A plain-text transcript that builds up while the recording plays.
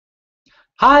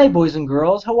Hi, boys and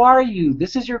girls. How are you?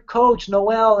 This is your coach,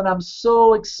 Noel, and I'm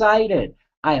so excited.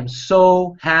 I am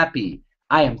so happy.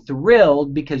 I am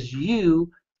thrilled because you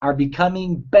are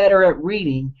becoming better at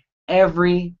reading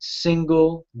every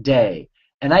single day.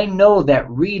 And I know that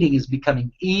reading is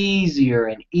becoming easier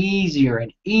and easier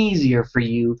and easier for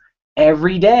you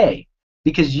every day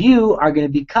because you are going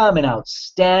to become an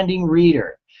outstanding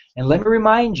reader. And let me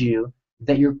remind you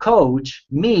that your coach,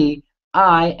 me,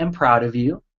 I am proud of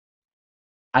you.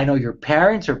 I know your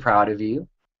parents are proud of you.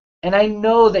 And I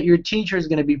know that your teacher is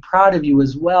going to be proud of you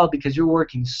as well because you're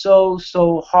working so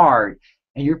hard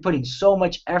and you're putting so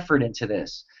much effort into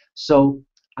this. So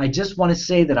I just want to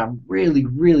say that I'm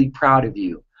really proud of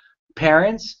you.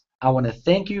 Parents, I want to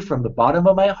thank you from the bottom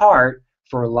of my heart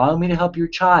for allowing me to help your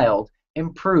child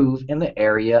improve in the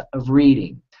area of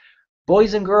reading.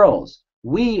 Boys and girls,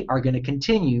 we are going to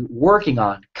continue working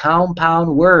on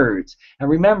compound words. And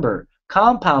remember,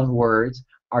 compound words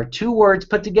are two words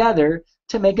put together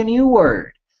to make a new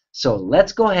word. So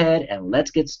let's go ahead and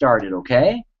let's get started,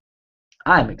 okay?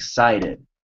 I'm excited.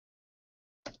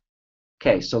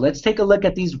 Okay, so let's take a look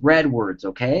at these red words,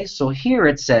 okay? So here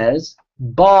it says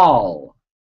ball.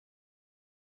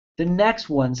 The next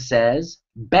one says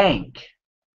bank.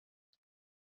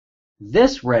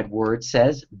 This red word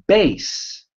says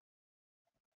base.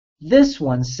 This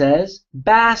one says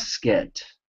basket.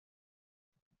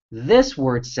 This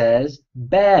word says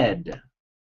bed.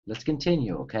 Let's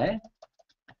continue, okay?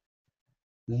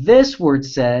 This word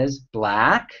says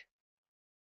black.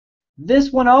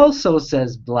 This one also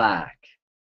says black.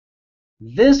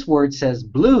 This word says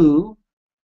blue.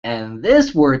 And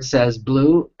this word says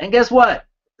blue. And guess what?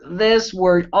 This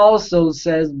word also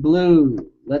says blue.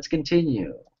 Let's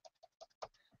continue.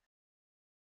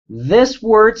 This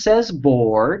word says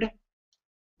board.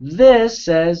 This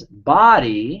says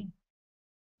body.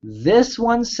 This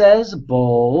one says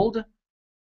bold.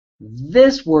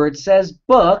 This word says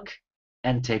book.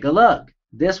 And take a look.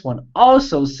 This one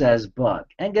also says book.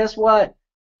 And guess what?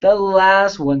 The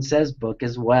last one says book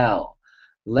as well.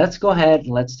 Let's go ahead and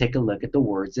let's take a look at the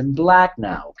words in black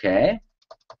now, okay?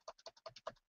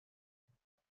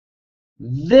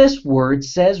 This word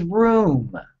says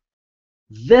room.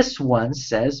 This one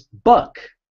says book.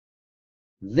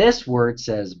 This word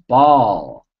says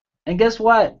ball. And guess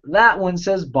what? That one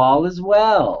says ball as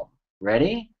well.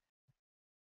 Ready?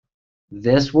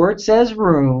 This word says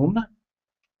room.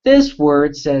 This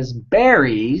word says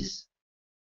berries.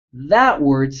 That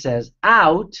word says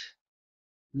out.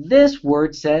 This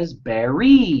word says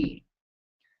berry.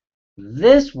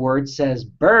 This word says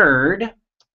bird.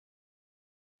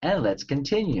 And let's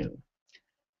continue.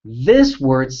 This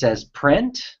word says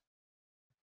print.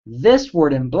 This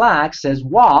word in black says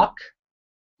walk.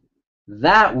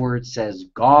 That word says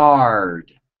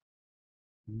guard.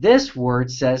 This word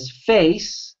says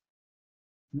face.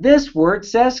 This word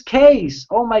says case.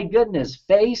 Oh my goodness,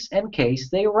 face and case,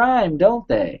 they rhyme, don't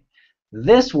they?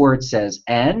 This word says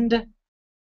end.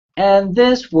 And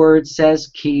this word says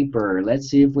keeper. Let's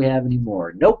see if we have any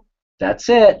more. Nope, that's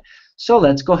it. So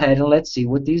let's go ahead and let's see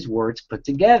what these words put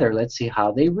together. Let's see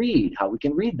how they read, how we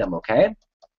can read them, okay?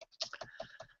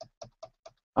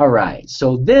 All right,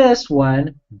 so this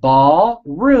one,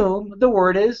 ballroom, the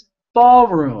word is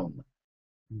ballroom.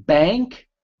 Bank,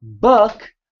 book,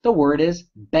 the word is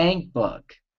bank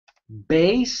book.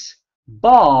 Base,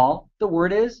 ball, the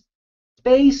word is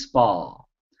baseball.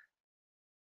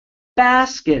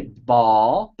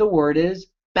 Basketball, the word is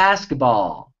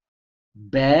basketball.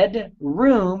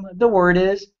 Bedroom, the word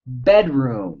is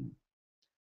bedroom.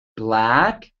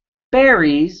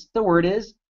 Blackberries, the word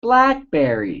is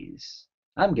blackberries.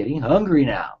 I'm getting hungry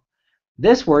now.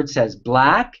 This word says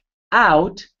black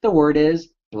out, the word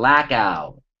is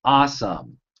blackout.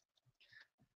 Awesome.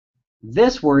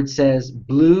 This word says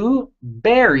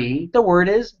blueberry, the word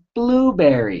is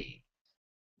blueberry.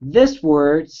 This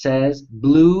word says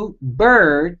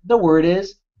bluebird, the word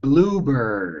is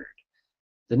bluebird.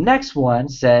 The next one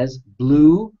says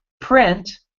blueprint,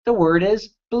 the word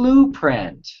is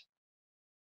blueprint.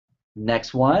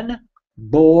 Next one,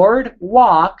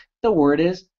 boardwalk, the word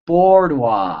is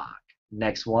boardwalk.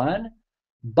 Next one,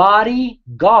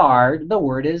 bodyguard, the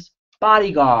word is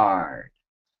bodyguard.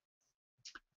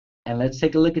 And let's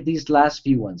take a look at these last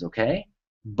few ones, okay?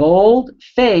 Bold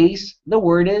face, the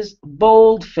word is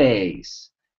bold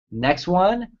face. Next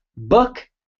one,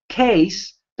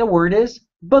 bookcase, the word is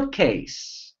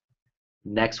bookcase.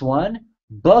 Next one,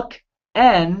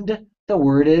 bookend, the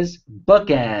word is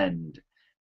bookend.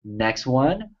 Next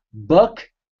one,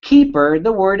 bookkeeper,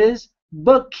 the word is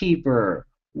bookkeeper.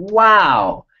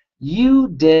 Wow, you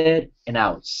did an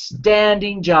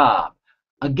outstanding job.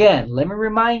 Again, let me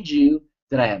remind you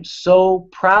that I am so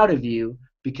proud of you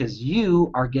because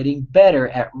you are getting better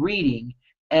at reading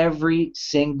every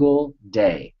single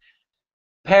day.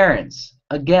 Parents,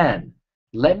 again,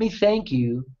 let me thank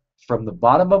you from the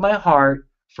bottom of my heart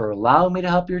for allowing me to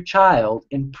help your child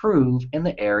improve in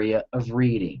the area of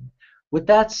reading. With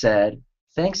that said,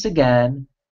 thanks again,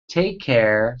 take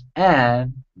care,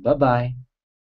 and bye bye.